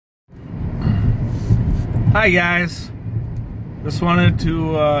Hi guys, just wanted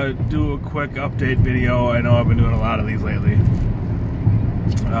to do a quick update video. I know I've been doing a lot of these lately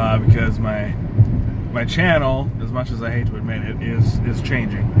because my channel, as much as I hate to admit it, is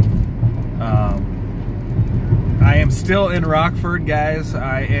changing. I am still in Rockford, guys.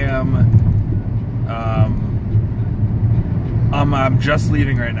 I'm just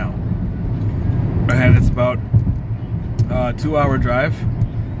leaving right now, and it's about a 2-hour drive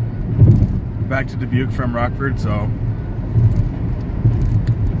back to Dubuque from Rockford. So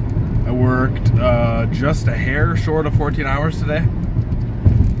I worked just a hair short of 14 hours today,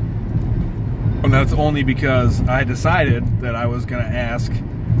 and that's only because I decided that I was going to ask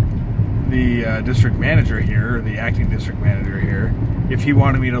the district manager here, or the acting district manager here, if he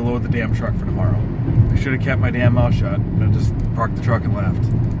wanted me to load the damn truck for tomorrow. I should have kept my damn mouth shut and I just parked the truck and left.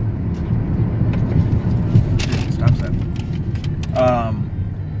 Stop that.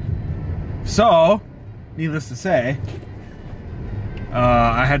 So, needless to say,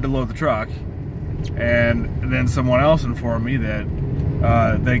 I had to load the truck, and then someone else informed me that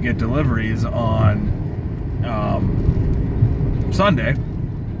they get deliveries on Sunday.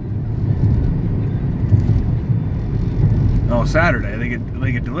 No, Saturday. They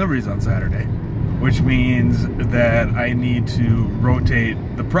get deliveries on Saturday, which means that I need to rotate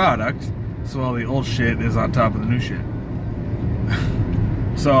the product so all the old shit is on top of the new shit.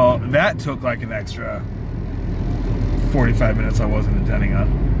 So that took like an extra 45 minutes I wasn't intending on.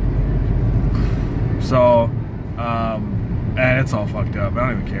 So, and it's all fucked up.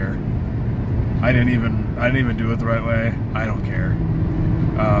 I don't even care. I didn't even do it the right way. I don't care.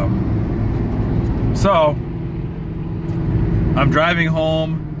 So I'm driving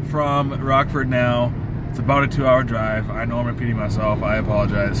home from Rockford now. It's about a 2-hour drive. I know I'm repeating myself. I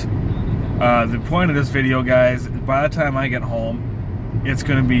apologize. The point of this video, guys, by the time I get home, it's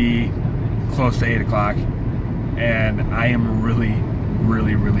going to be close to 8 o'clock, and I am really,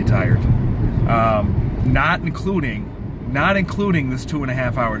 really, really tired. Not including this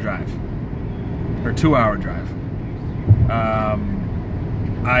 2.5-hour drive, or 2-hour drive.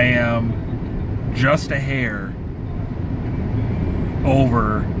 I am just a hair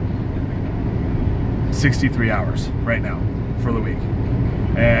over 63 hours right now for the week,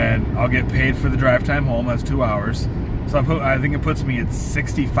 and I'll get paid for the drive time home. That's 2 hours. So I think it puts me at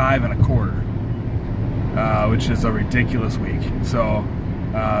 65 and a quarter, which is a ridiculous week. So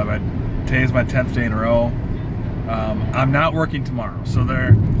today's my 10th day in a row. I'm not working tomorrow. So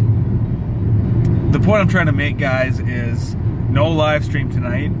the point I'm trying to make, guys, is no live stream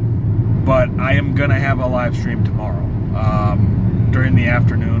tonight, but I am gonna have a live stream tomorrow during the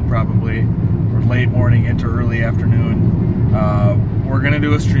afternoon, probably, or late morning into early afternoon. We're gonna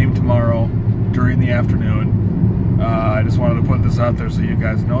do a stream tomorrow during the afternoon. I just wanted to put this out there so you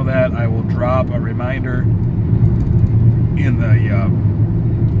guys know that. I will drop a reminder in the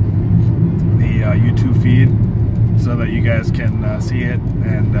YouTube feed so that you guys can see it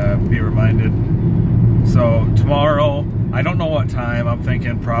and be reminded. So tomorrow, I don't know what time. I'm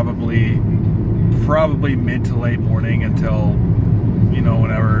thinking probably mid to late morning until, you know,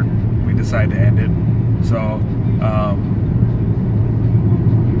 whenever we decide to end it. So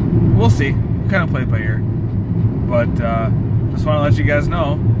we'll see. Kind of play it by ear. But just want to let you guys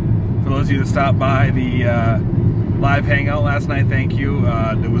know, for those of you that stopped by the live hangout last night, thank you.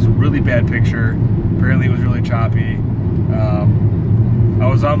 There was a really bad picture. Apparently it was really choppy. I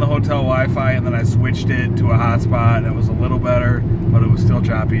was on the hotel Wi-Fi, and then I switched it to a hotspot, and it was a little better, but it was still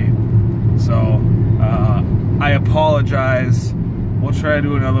choppy. So I apologize. We'll try to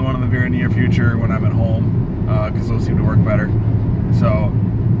do another one in the very near future when I'm at home, because those seem to work better. So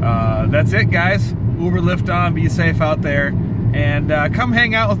that's it, guys. Uber, Lyft on, be safe out there, and come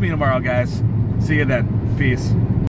hang out with me tomorrow, guys. See you then. Peace.